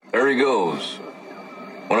he goes.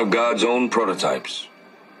 One of God's own prototypes.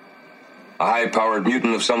 A high-powered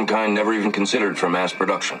mutant of some kind never even considered for mass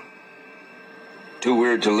production. Too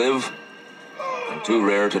weird to live, and too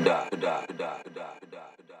rare to die.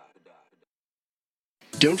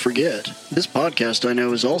 Don't forget, this podcast I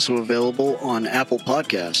know is also available on Apple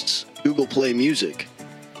Podcasts, Google Play Music,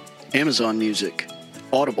 Amazon Music,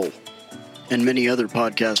 Audible, and many other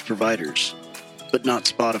podcast providers. But not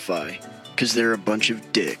Spotify, because they're a bunch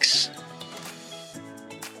of dicks.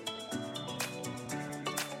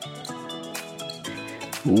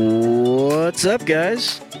 What's up,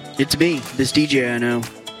 guys? It's me, this DJ I know,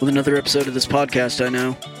 with another episode of this podcast I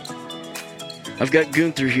know. I've got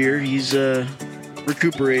Gunther here. He's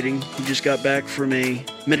recuperating. He just got back from a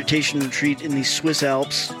meditation retreat in the Swiss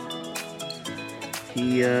Alps.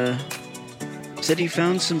 He said he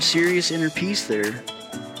found some serious inner peace there.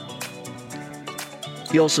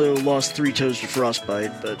 He also lost 3 toes to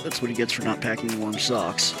frostbite, but that's what he gets for not packing warm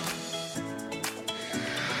socks.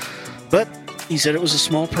 But he said it was a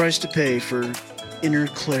small price to pay for inner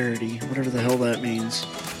clarity, whatever the hell that means.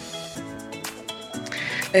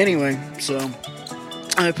 Anyway, so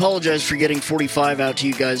I apologize for getting 45 out to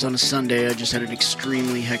you guys on a Sunday. I just had an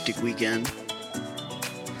extremely hectic weekend.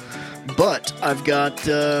 But I've got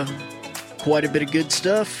quite a bit of good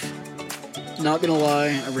stuff. Not gonna lie,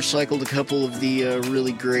 I recycled a couple of the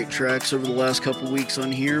really great tracks over the last couple weeks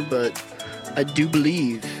on here, but I do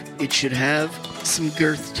believe it should have some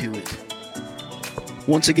girth to it.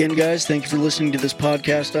 Once again, guys, thank you for listening to this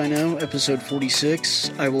podcast I know, episode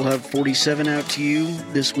 46. I will have 47 out to you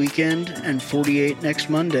this weekend and 48 next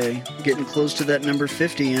Monday. Getting close to that number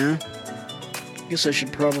 50, huh? Guess I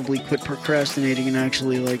should probably quit procrastinating and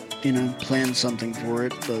actually, plan something for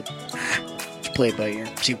it, but just play it by ear.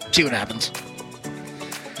 See what happens.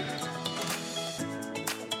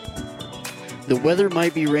 The weather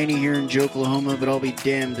might be rainy here in Joklahoma, but I'll be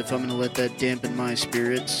damned if I'm going to let that dampen my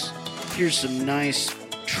spirits. Here's some nice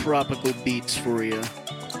tropical beats for you.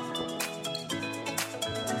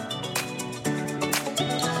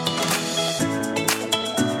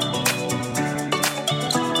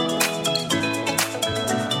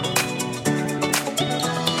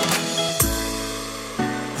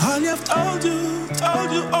 Honey, I've told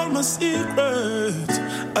you all my secrets.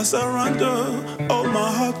 I surrender all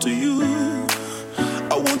my heart to you.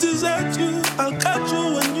 I won't desert you, I'll catch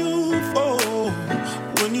you when you fall.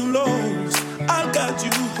 When you lose, I'll guide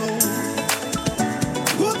you home.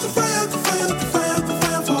 What the fire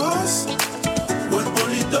for us? What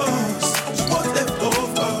only does is what's left of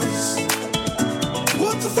us.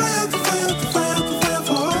 What the fire for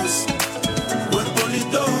us? What only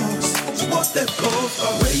does is what's left of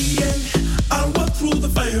us. Waiting, I'll walk through the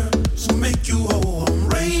fire to make you whole. I'm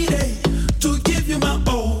ready to give you my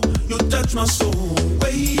all. You touch my soul.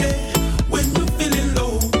 Waiting, when you're feeling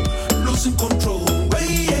low, losing control.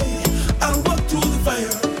 I'll walk through the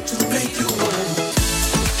fire to make you whole.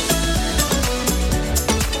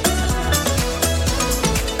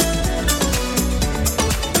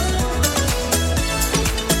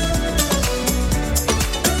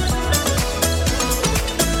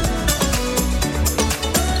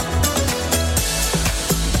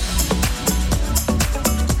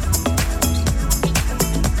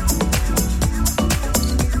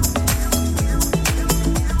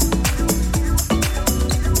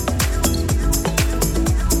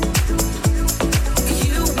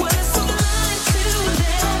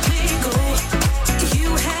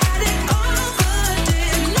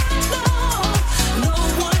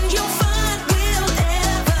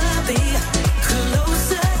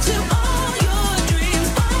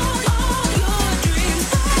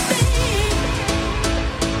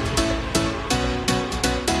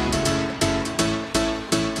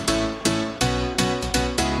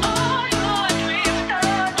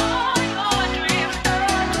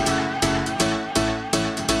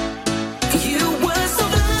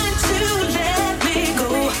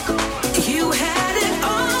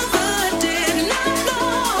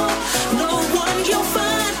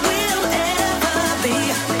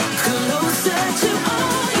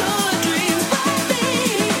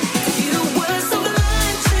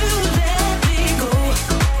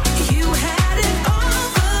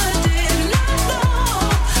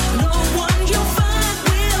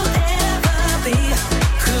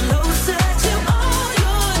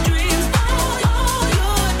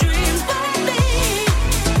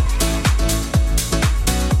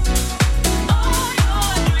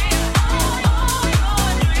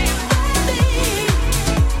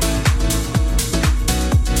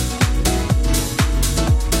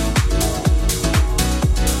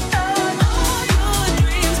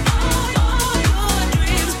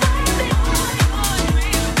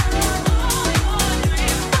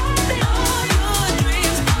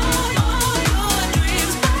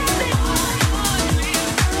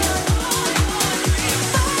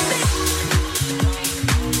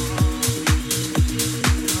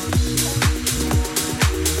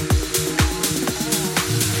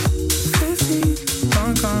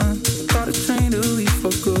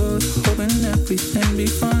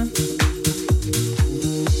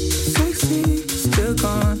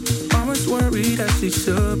 she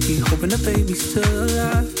should be, hoping the baby's still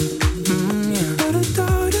alive. Yeah. But her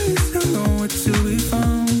daughter is still nowhere to be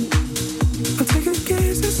found. I'll take a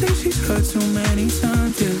guess and say she's heard too many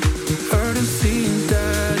times, yeah. Heard her seeing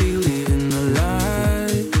daddy leaving the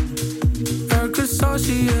light. Heard 'cause all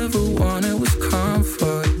she ever wanted was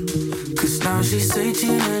comfort. 'Cause now she's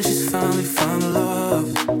 18 and she's finally found love.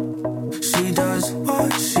 She does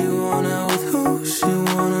what she wanna with who she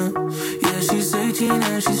wanna. Yeah, she's 18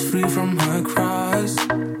 and she's free from her cries.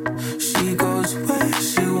 She goes where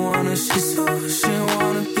she wanna, she's who she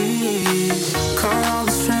wanna be. Cut all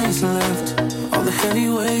the strings and left all the heavy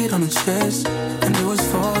weight on her chest, and it was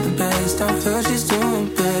for the best. I heard she's doing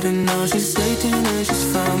better now. She's 18 and she's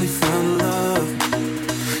finally found love.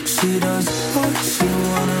 She does what she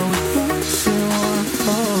wanna with who she wanna.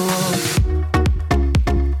 Oh.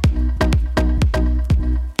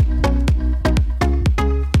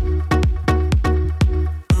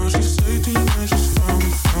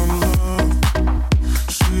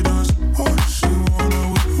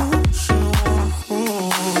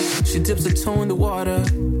 Dips her toe in the water.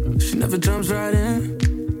 She never jumps right in.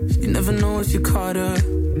 You never know if you caught her.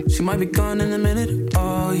 She might be gone in a minute.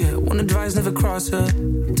 Oh yeah, when the dries never cross her.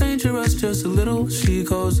 Dangerous just a little. She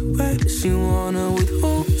goes where she wanna with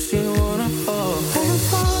who she wanna. Oh, her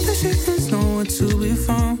father, she is nowhere to be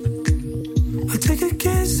found. I take a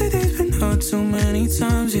guess that they've been hurt too many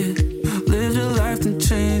times. Yeah, lived a life and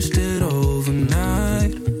changed it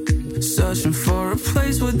overnight. Searching for a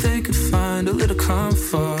place where they could find a little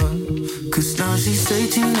comfort. 'Cause now she's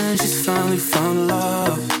 18 and she's finally found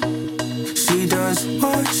love. She does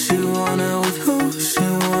what she wanna with who she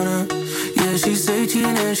wanna. Yeah, she's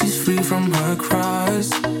 18 and she's free from her cries.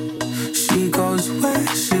 She goes where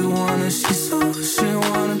she wanna, she's who she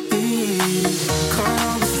wanna be. Cut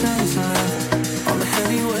all the strings and left all the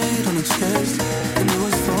heavy weight on her chest, and it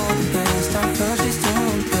was for the best. I heard she's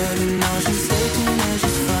doing better now. She's 18 and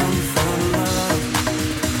she's finally found love.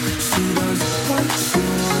 She does what she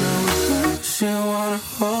wanna with who she wanna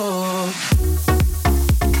hold.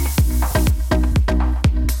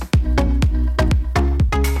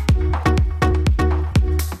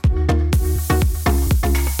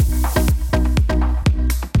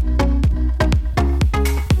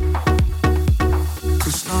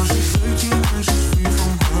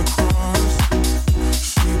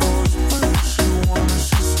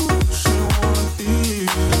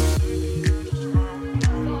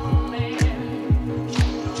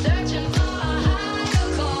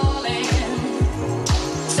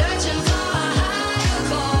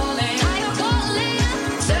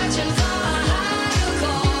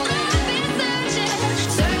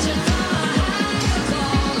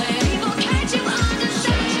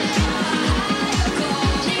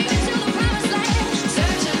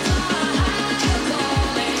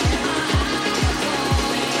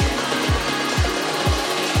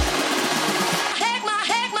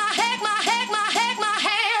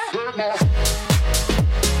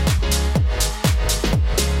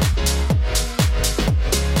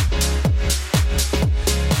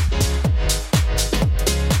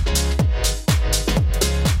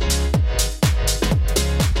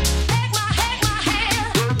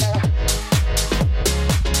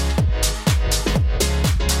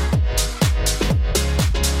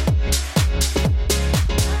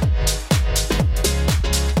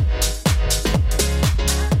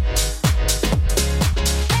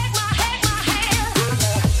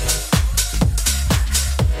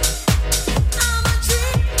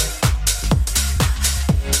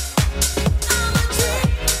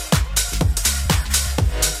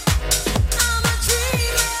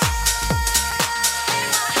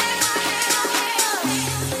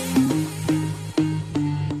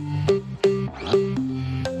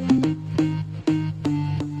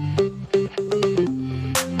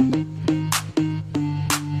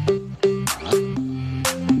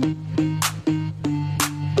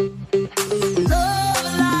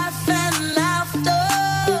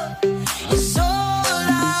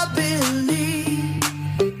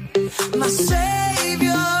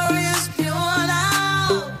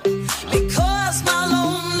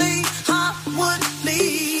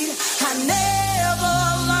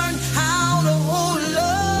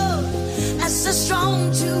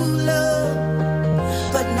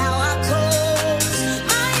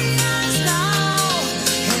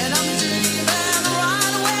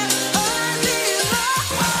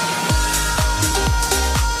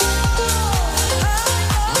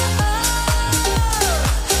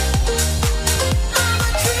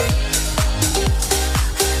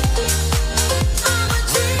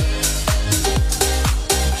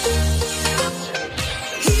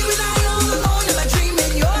 He was out on the moon in my dream,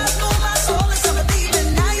 and yours know my soul is something.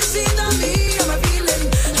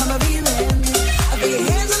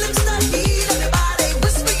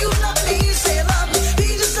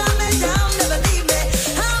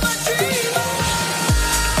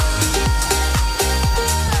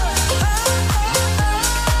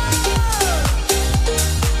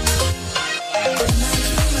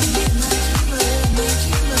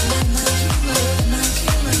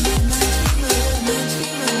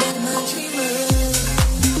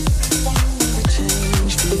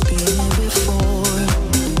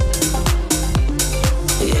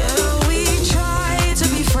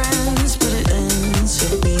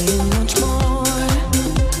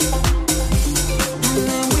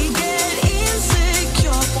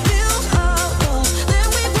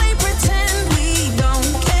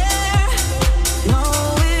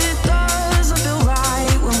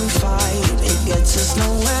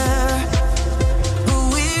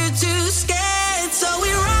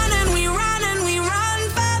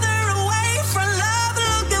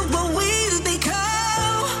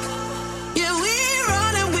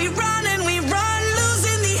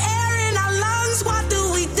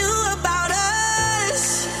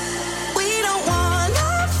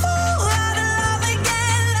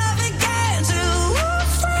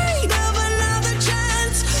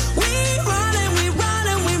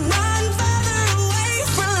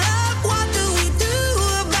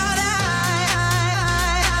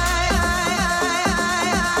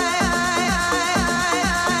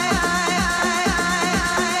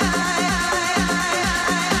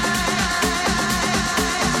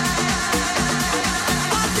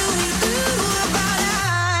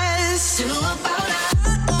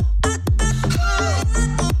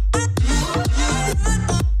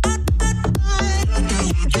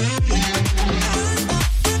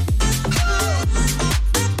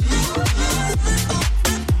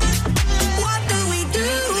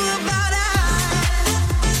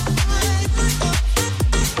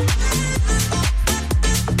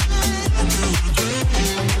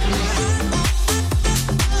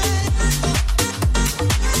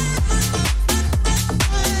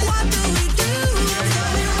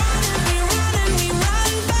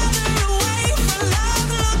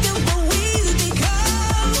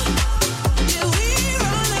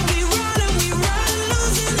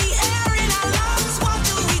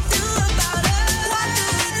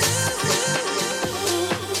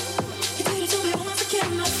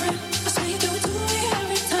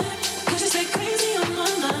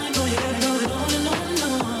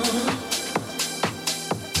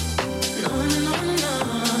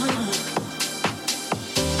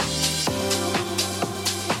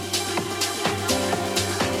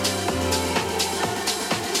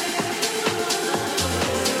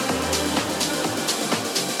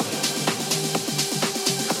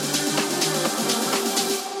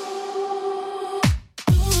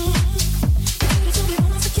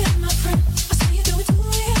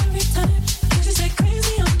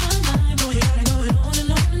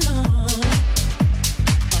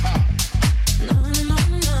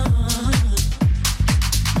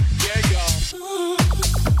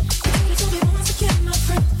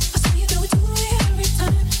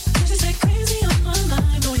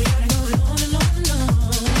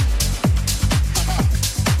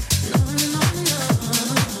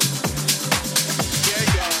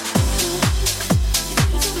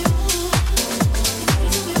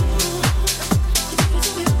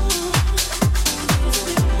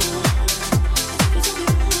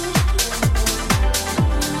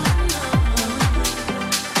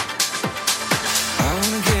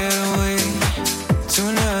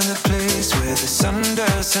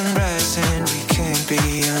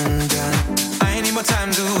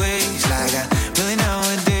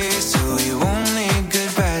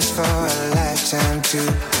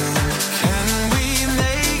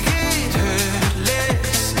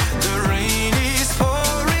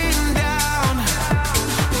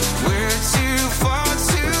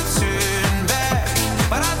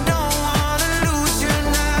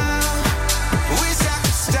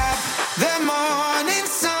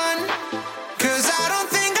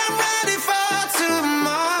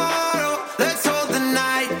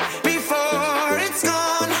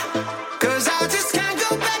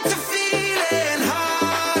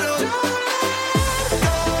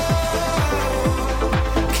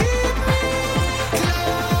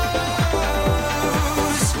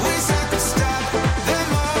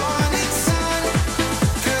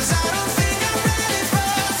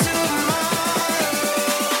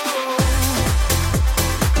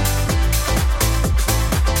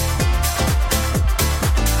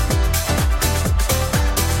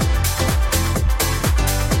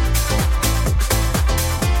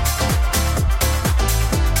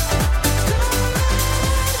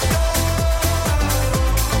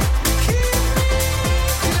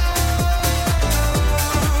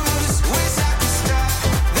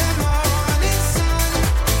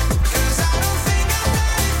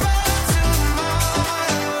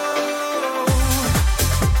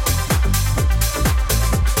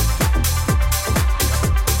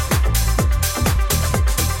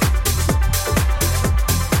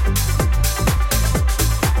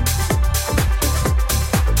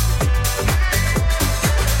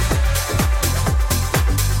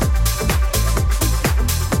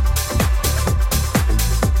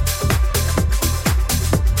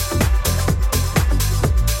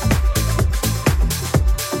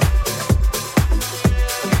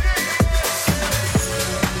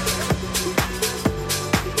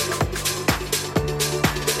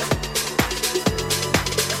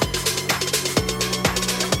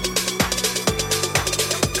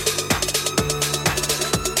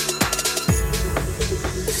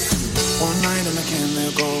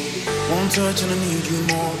 touch and I need you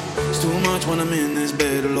more. It's too much when I'm in this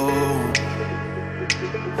bed alone.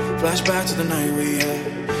 Flashback to the night we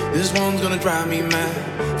had. This one's gonna drive me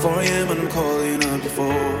mad. 4 a.m. and I'm calling up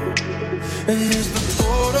before. And it's the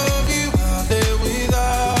thought of you out there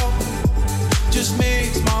without just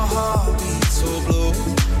makes my heart beat so low.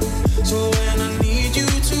 So when I need you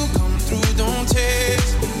to come through, don't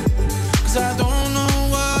text me, 'cause I don't know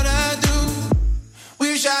what I do.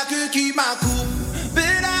 Wish I could keep my cool,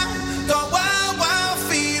 but I got wild, wild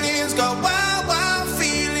feelings, got wild, wild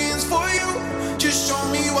feelings for you. Just show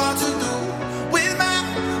me what to do with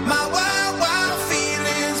my wild, wild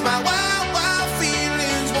feelings, my wild, wild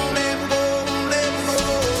feelings. Won't let me go, won't let me go.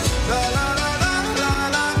 La la la la la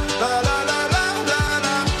la la la la la la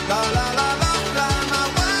la la la la la. My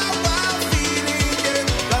wild, wild feelings.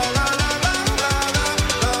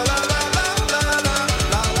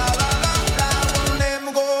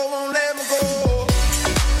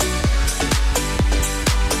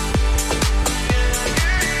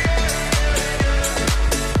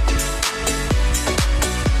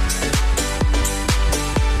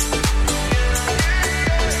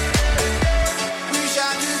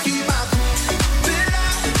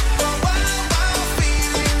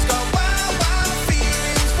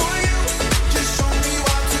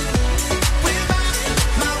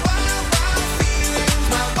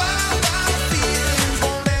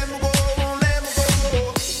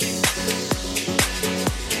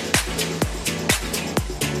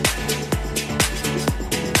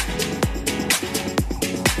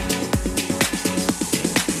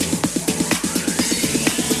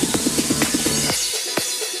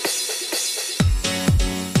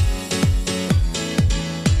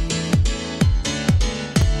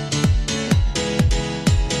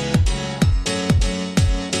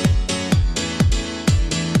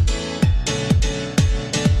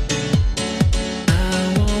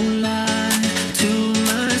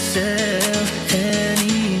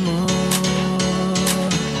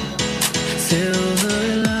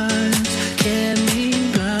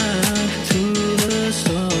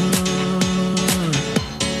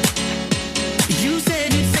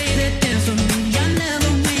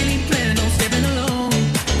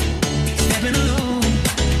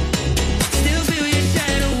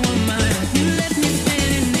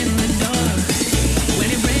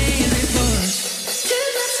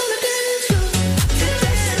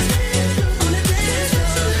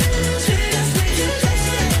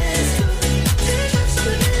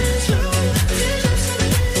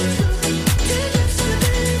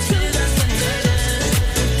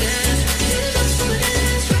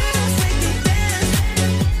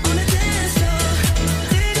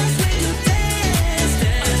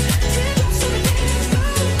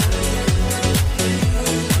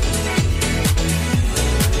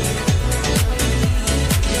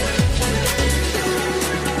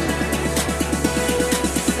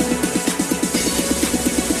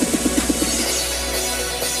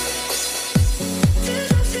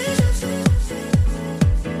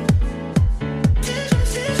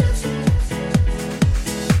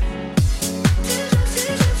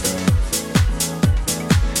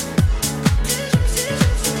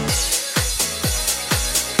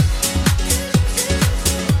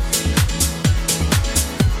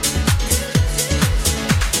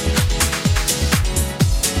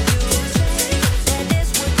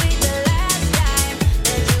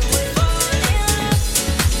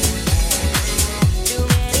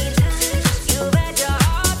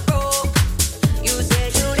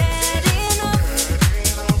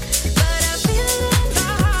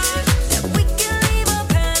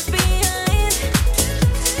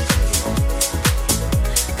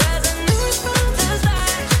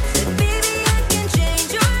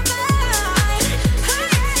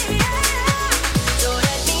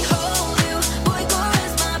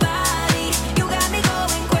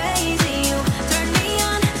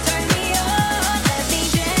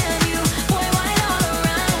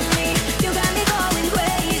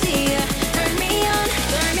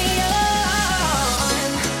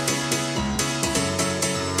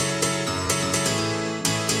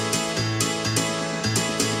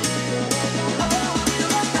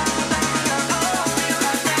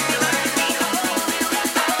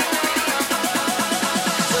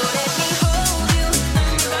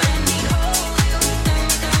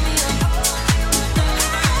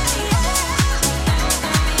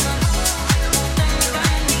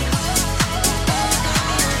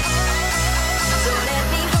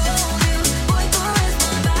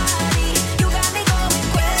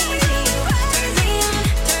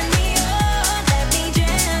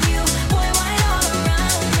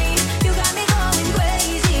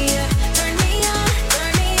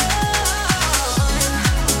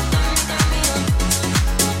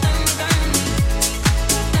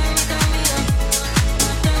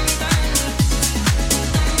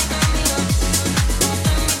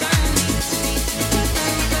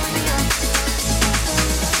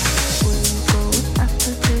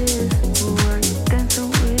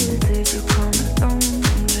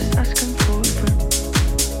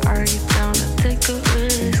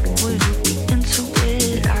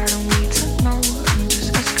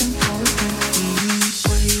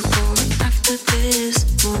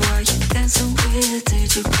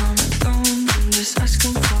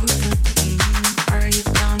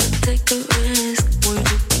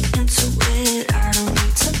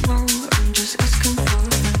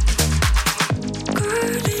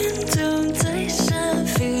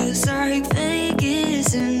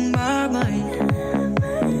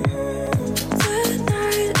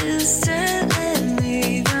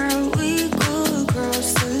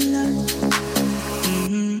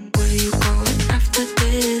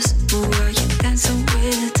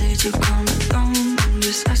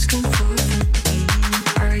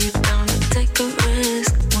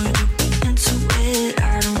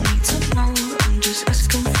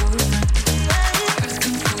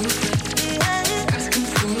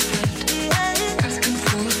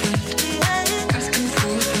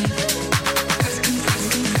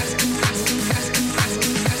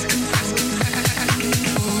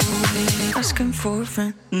 for a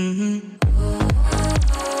friend. Mm-hmm.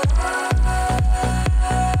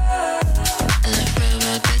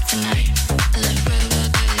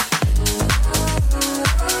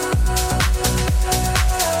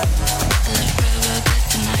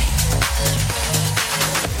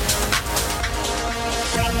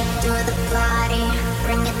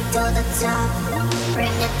 Bring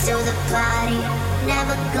it to the party,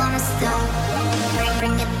 never gonna stop.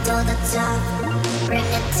 Bring it to the top. Bring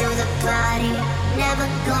it to the party, never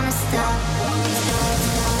gonna stop.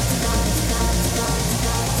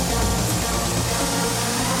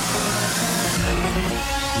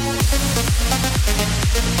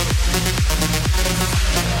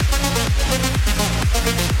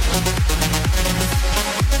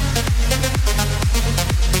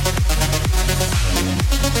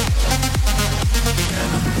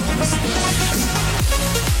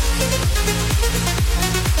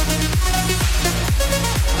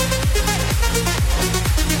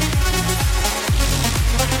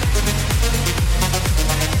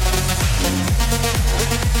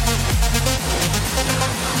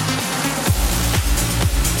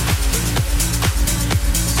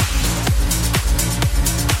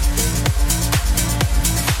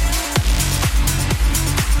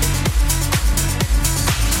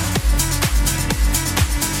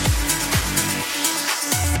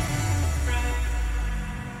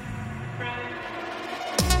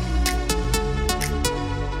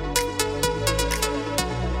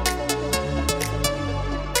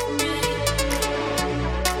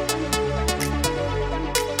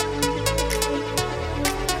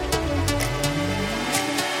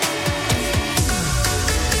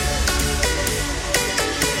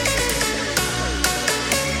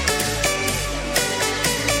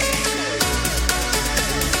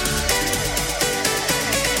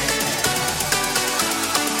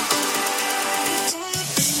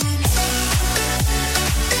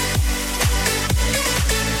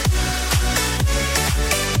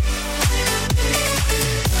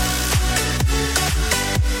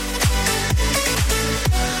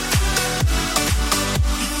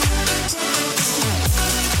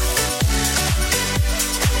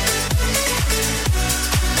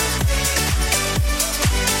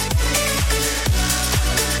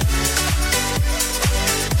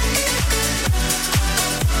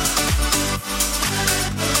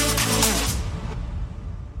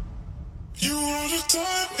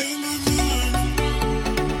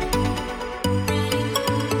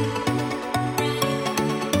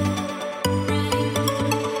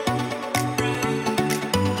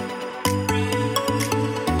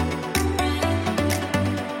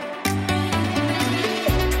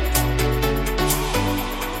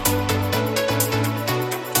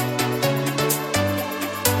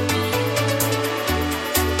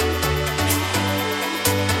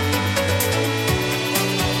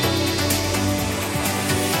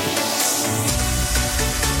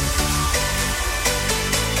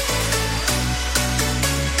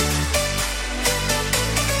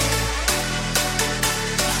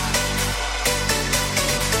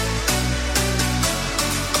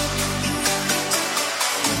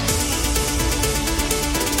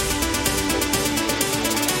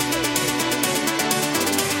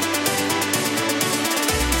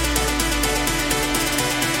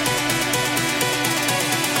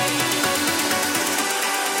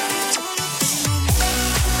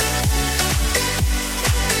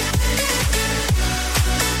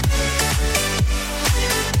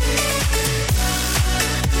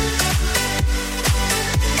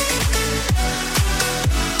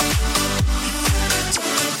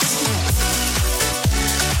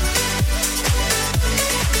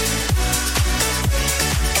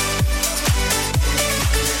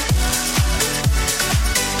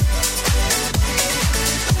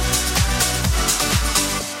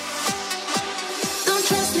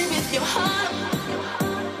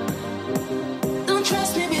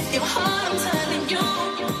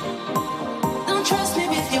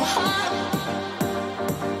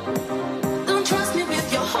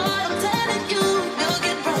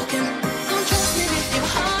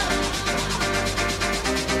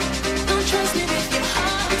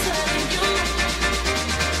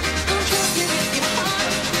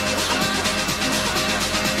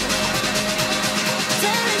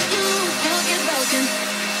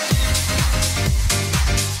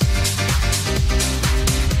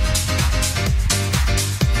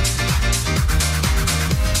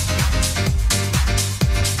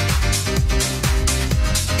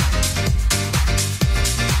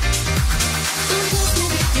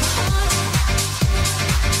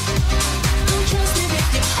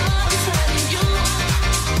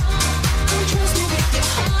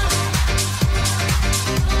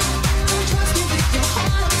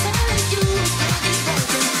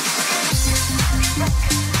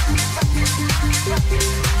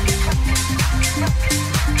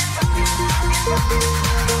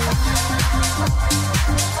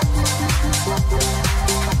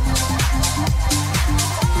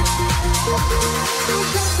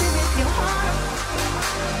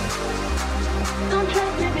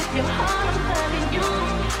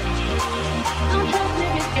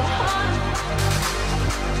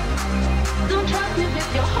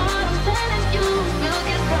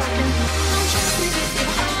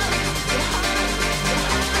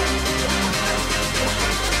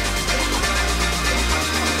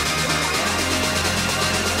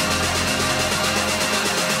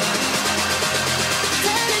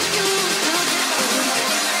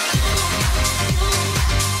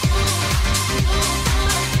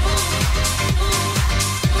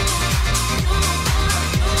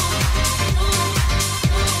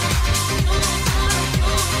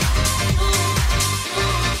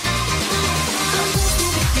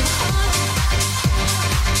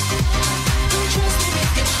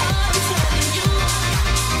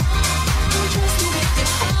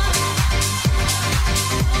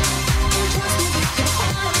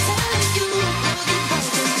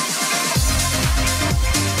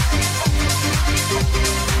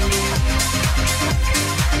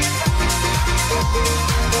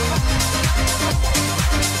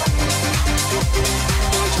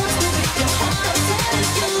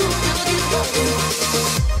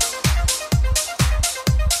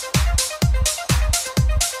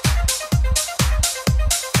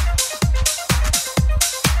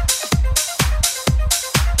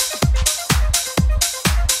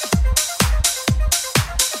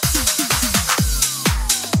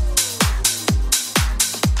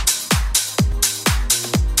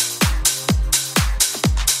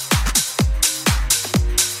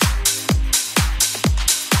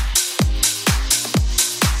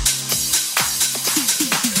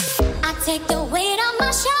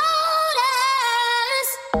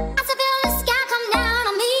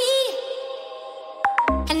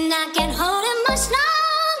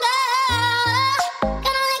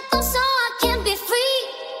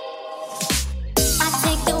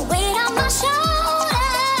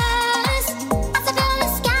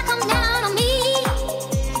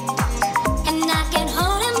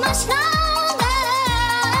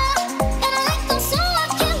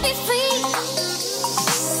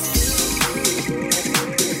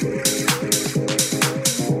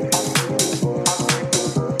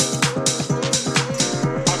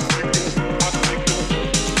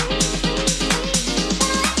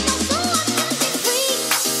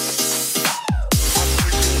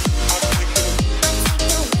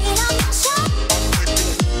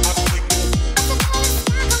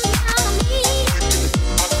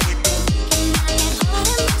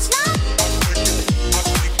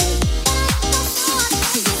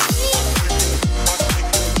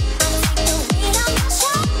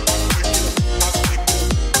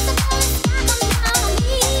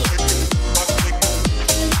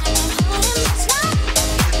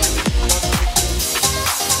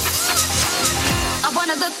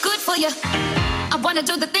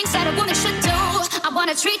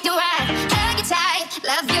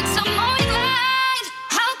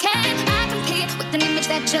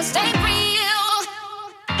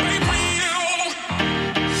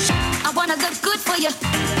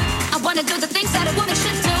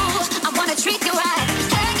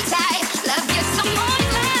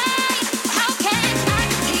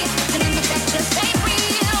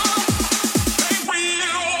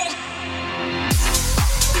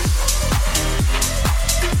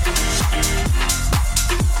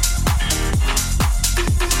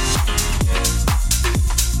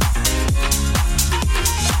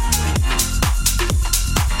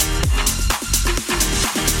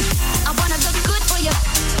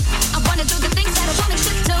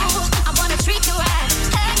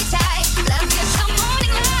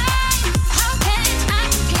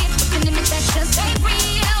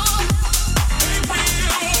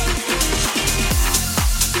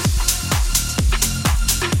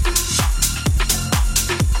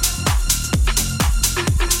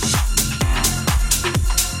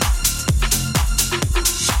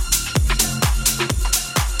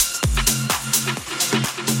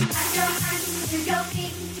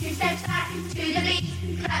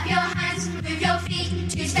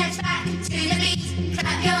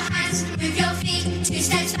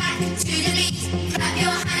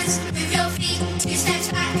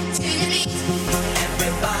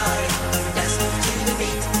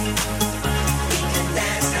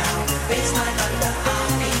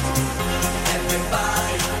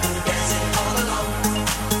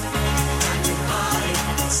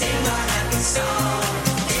 Sing a happy song.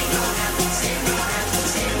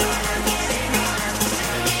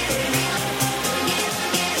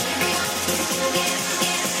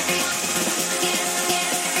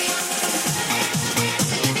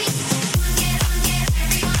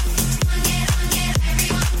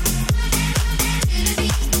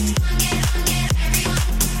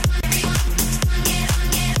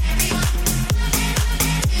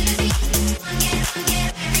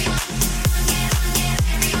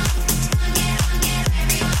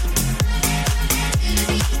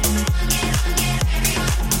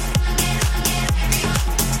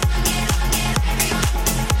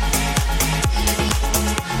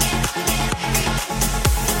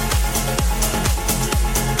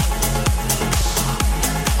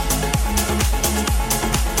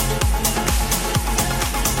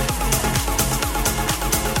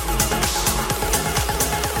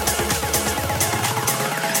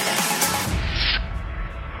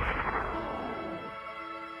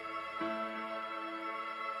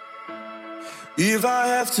 If I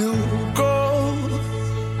have to go,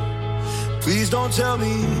 please don't tell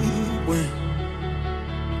me when.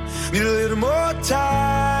 Need a little more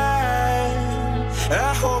time,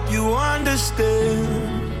 I hope you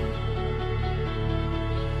understand.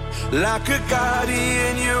 Like a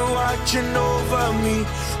guardian, you're watching over me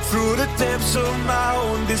through the depths of my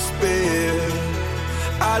own despair.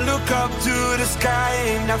 I look up to the sky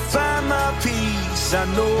and I find my peace. I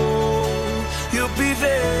know you'll be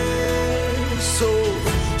there. So,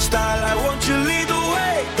 Starlight, won't you lead the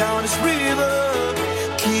way down this river?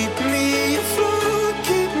 Keep me afloat,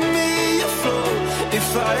 keep me afloat.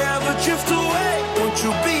 If I ever drift away, won't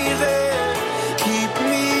you be there? Keep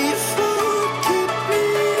me afloat, keep me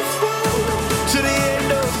afloat. To the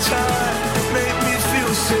end of time, make me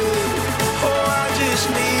feel safe. Oh, I just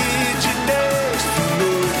need you next to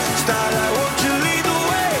me. Starlight, won't you lead the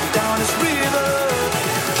way down this river?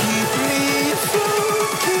 Keep me afloat,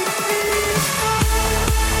 keep me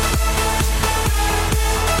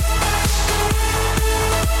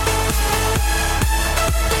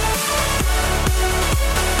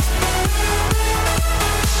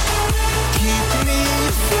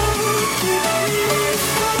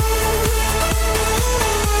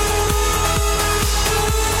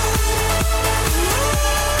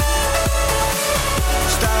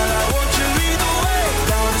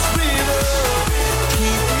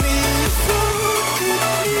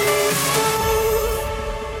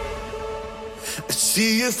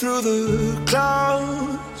see you through the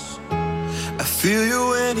clouds. I feel you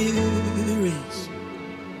when it rains.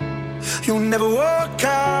 You'll never walk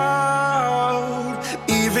out,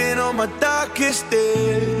 even on my darkest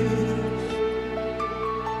days.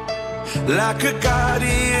 Like a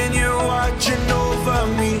guardian, you're watching over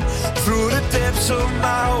me through the depths of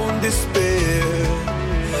my own despair.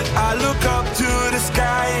 I look up to the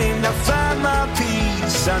sky and I find my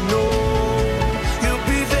peace. I know you'll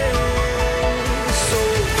be there.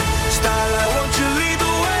 Starlight, won't you lead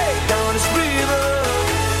the way down this river?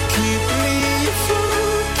 Keep me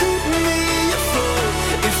afloat, keep me afloat.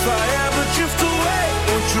 If I ever drift away,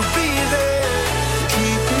 won't you be there?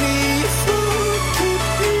 Keep me afloat, keep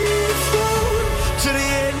me afloat. To the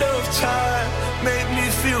end of time, make me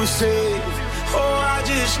feel safe. Oh, I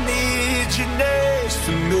just need you next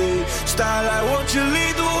to me. Starlight, won't you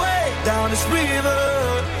lead the way down this river?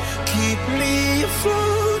 Keep me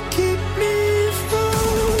afloat, keep me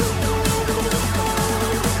afloat.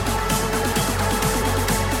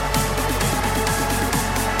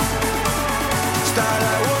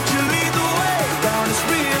 Starlight, won't you lead the way down this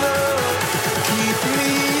river? Keep me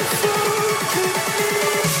afloat, keep me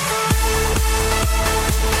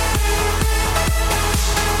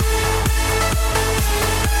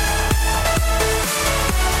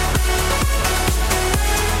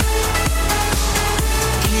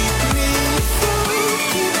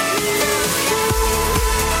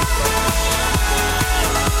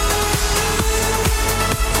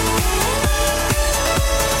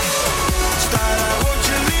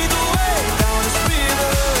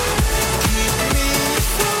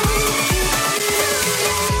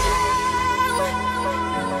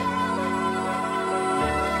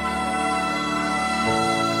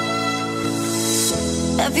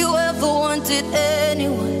Have you ever wanted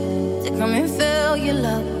anyone to come and fill your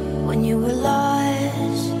love when you were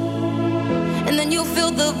lost? And then you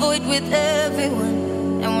fill the void with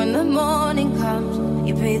everyone, and when the morning comes,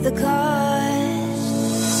 you pay the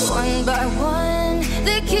cost. One by one,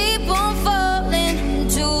 they keep on falling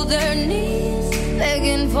to their knees,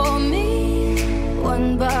 begging for me.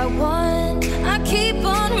 One by one, I keep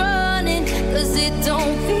on running, 'cause it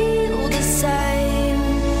don't feel the same.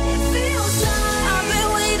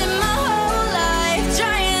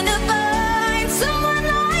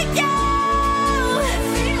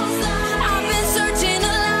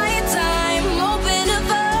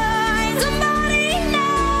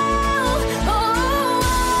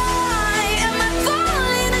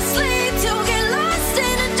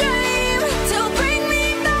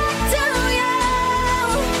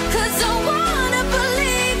 Cause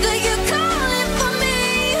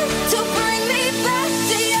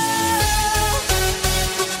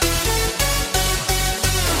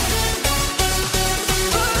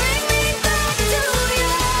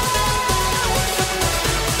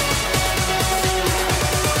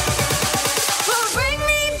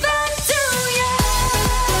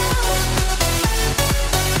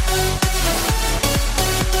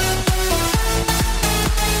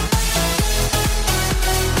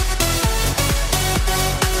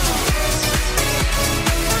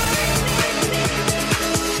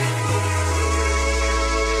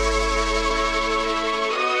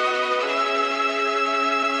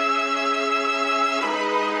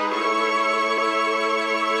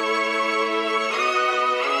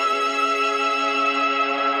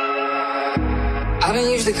I don't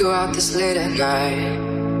usually go out this late at night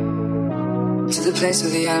to the place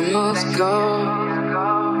where the animals go.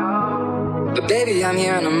 But baby, I'm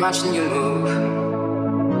here and I'm watching you move.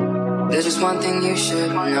 There's just one thing you should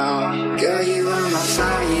know. Girl, you are my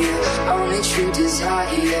fire, only true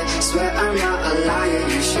desire. Swear I'm not a liar,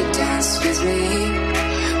 you should dance with me.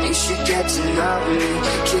 You should get to know me,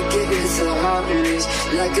 kick it with the homies.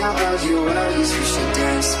 Let go of your worries, you should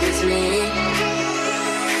dance with me.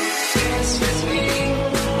 Dance with me,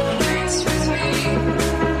 dance with me,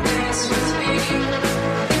 dance with me,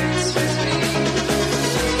 dance with me.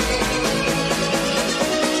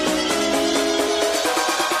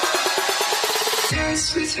 Dance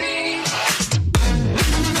with me.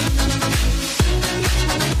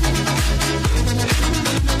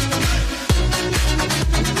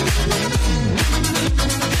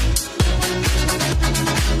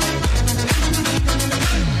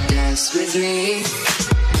 Dance with me.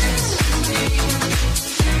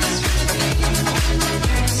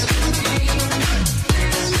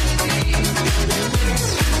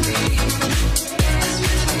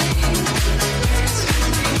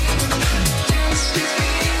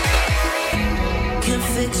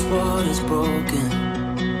 What is broken?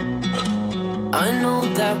 I know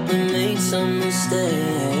that we made some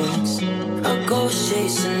mistakes, a ghost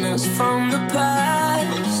chasing us from the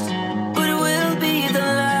past, but it will be the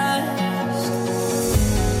last.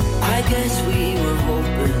 I guess we were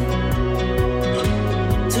hoping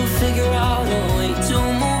to figure out a way to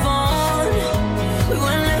move on. We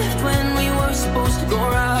were left when we were supposed to go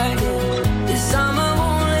right. This time I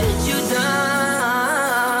won't let you down.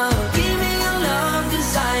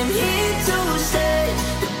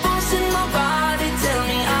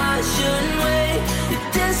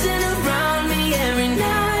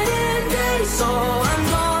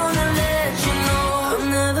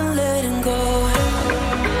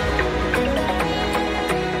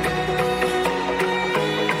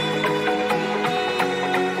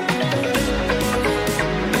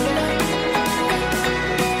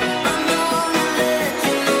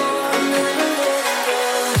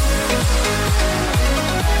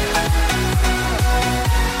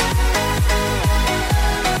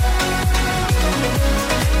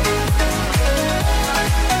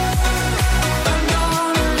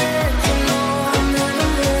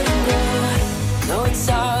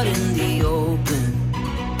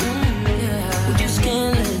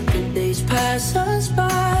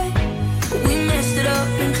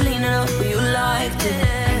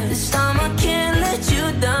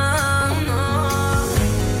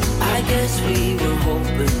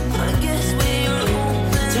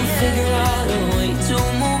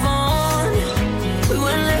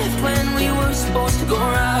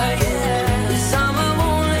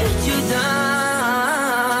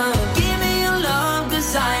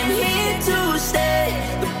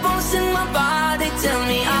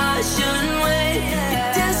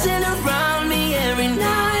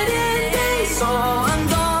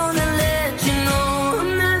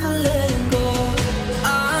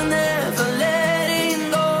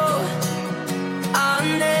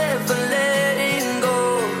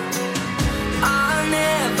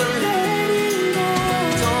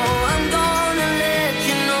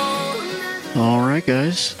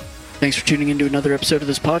 Guys, thanks for tuning into another episode of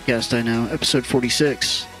this podcast. I know, episode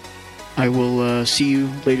 46. I will see you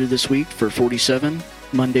later this week for 47,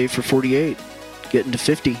 Monday for 48, getting to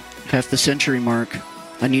 50, half the century mark.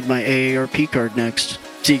 I need my AARP card next.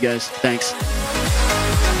 See you guys. Thanks.